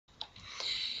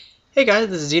Hey guys,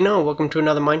 this is Zeno and welcome to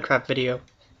another Minecraft video.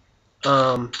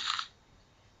 I'm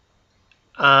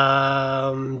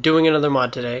doing another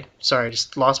mod today. Sorry, I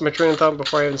just lost my train of thought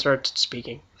before I even started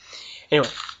speaking. Anyway,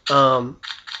 I'm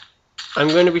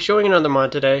going to be showing another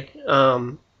mod today,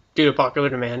 due to popular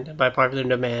demand. By popular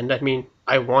demand, I mean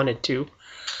I wanted to.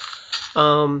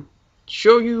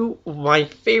 Show you my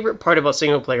favorite part about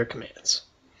single player commands.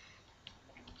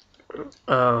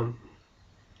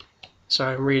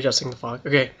 Sorry, I'm readjusting the fog.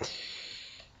 Okay.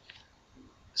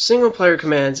 Single player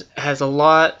commands has a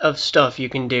lot of stuff you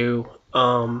can do.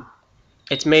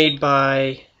 It's made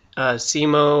by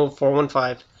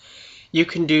Simo415. You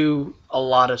can do a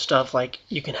lot of stuff, like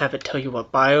you can have it tell you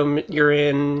what biome you're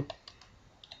in.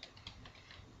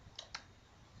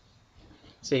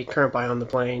 See, current biome, the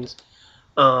plains.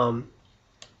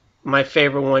 My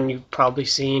favorite one you've probably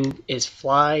seen is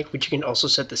fly, which you can also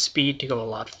set the speed to go a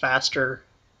lot faster.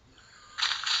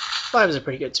 5 is a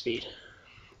pretty good speed.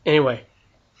 Anyway,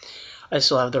 I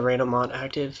still have the random mod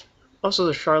active. Also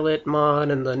the Charlotte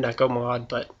mod and the Neko mod,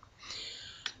 but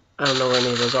I don't know where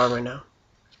any of those are right now.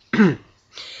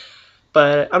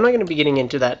 But I'm not going to be getting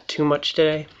into that too much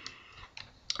today.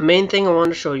 The main thing I want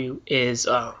to show you is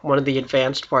one of the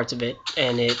advanced parts of it,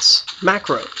 and it's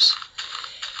macros.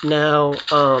 Now,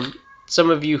 some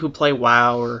of you who play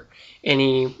WoW or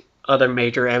any other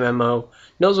major MMO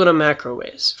knows what a macro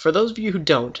is. For those of you who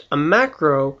don't, a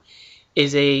macro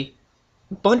is a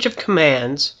bunch of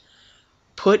commands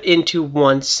put into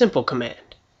one simple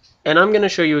command. And I'm going to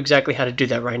show you exactly how to do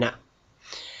that right now.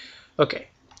 Okay,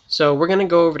 so we're going to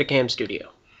go over to Cam Studio.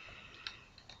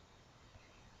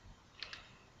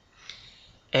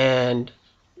 And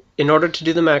in order to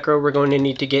do the macro, we're going to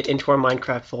need to get into our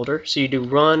Minecraft folder. So you do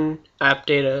run app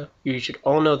data. You should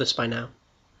all know this by now.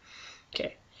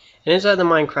 Okay, and inside the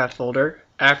Minecraft folder,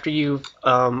 after you've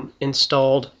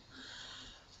installed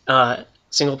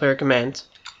SinglePlayerCommands,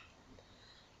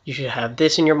 you should have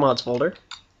this in your mods folder,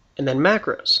 and then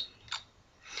macros.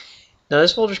 Now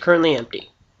this folder is currently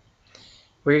empty.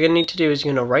 What you're going to need to do is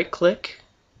you're going to right click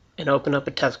and open up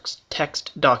a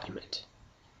text document.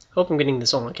 Hope I'm getting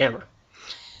this all on camera.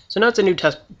 So now it's a new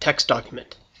text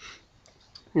document.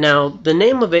 Now the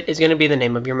name of it is going to be the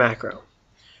name of your macro.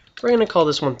 We're going to call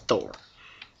this one Thor.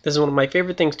 This is one of my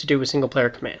favorite things to do with single player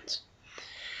commands.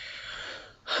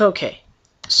 Okay,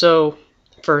 so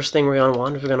first thing we're going to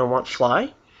want is we're going to want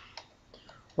fly.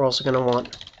 We're also going to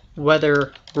want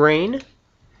weather rain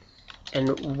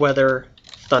and weather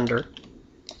thunder.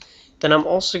 Then I'm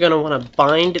also going to want to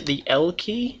bind the L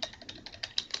key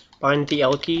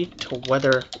to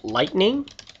weather lightning.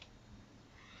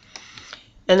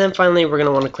 And then finally we're going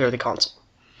to want to clear the console.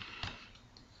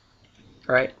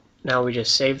 Alright, now we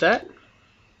just save that.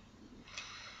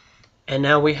 And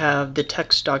now we have the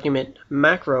text document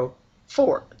macro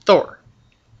for Thor.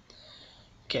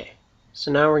 Okay,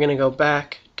 so now we're going to go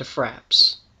back to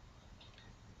Fraps.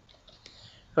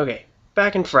 Okay,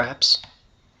 back in Fraps.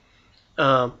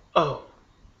 Back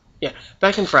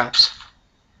in Fraps.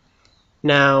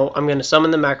 Now I'm going to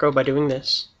summon the macro by doing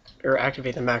this, or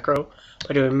activate the macro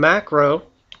by doing macro,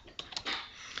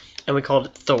 and we called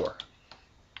it Thor.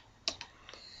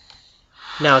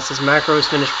 Now it says macro is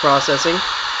finished processing.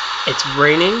 It's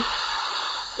raining,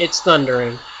 it's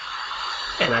thundering,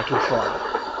 and I can fly.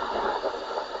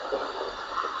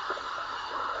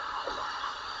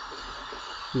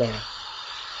 Now,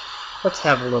 let's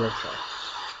have a little fun.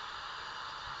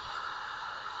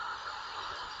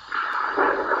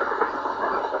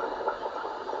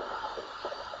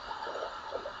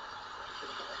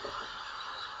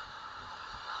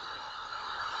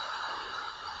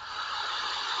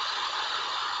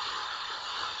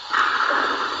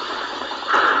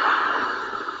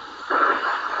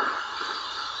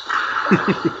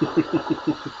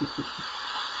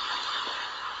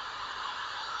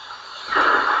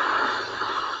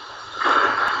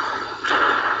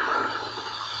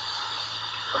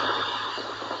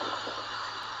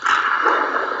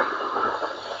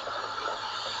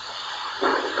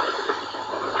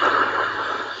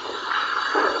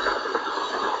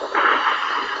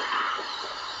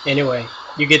 Anyway,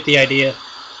 you get the idea.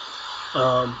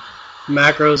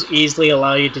 Macros easily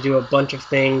allow you to do a bunch of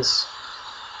things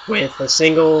with a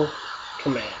single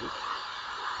command.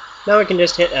 Now I can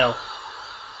just hit L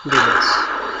and do this.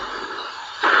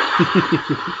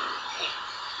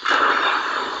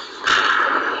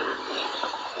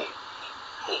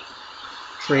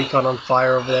 Tree caught on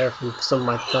fire over there from some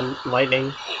of my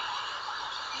lightning.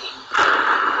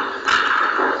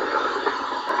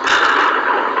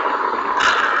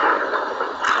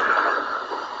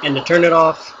 And to turn it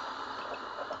off,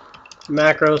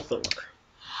 macro Thor.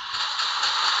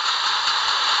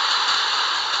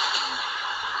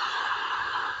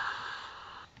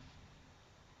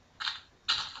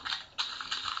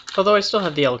 although I still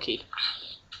have the L key.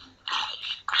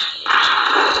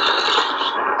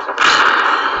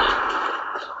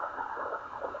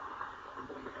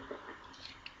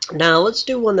 Now let's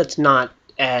do one that's not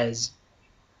as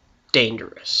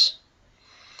dangerous.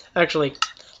 Actually,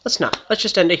 let's not. Let's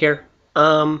just end it here.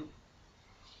 Bye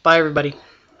everybody.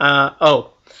 My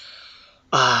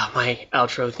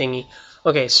outro thingy.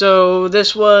 Okay, so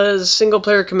this was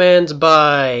SinglePlayerCommands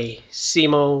by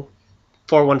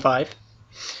Simo415.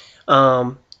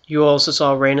 You also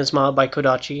saw Reina's Mod by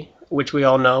Kodachi, which we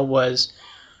all know was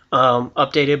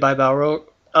updated by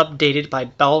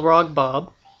Balrog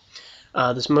Bob.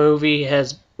 This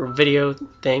video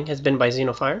thing has been by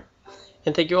Xenofire.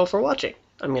 And thank you all for watching.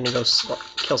 I'm gonna go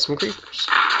kill some creepers.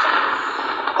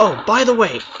 Oh, by the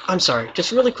way, I'm sorry,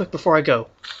 just really quick before I go.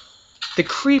 The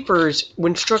creepers,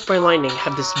 when struck by lightning,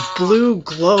 have this blue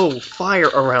glow fire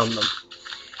around them.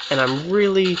 And I'm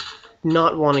really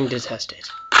not wanting to test it.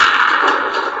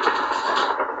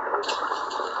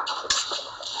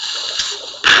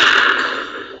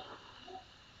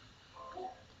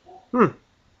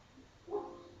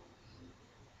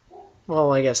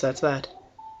 Well, I guess that's that.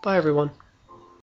 Bye, everyone.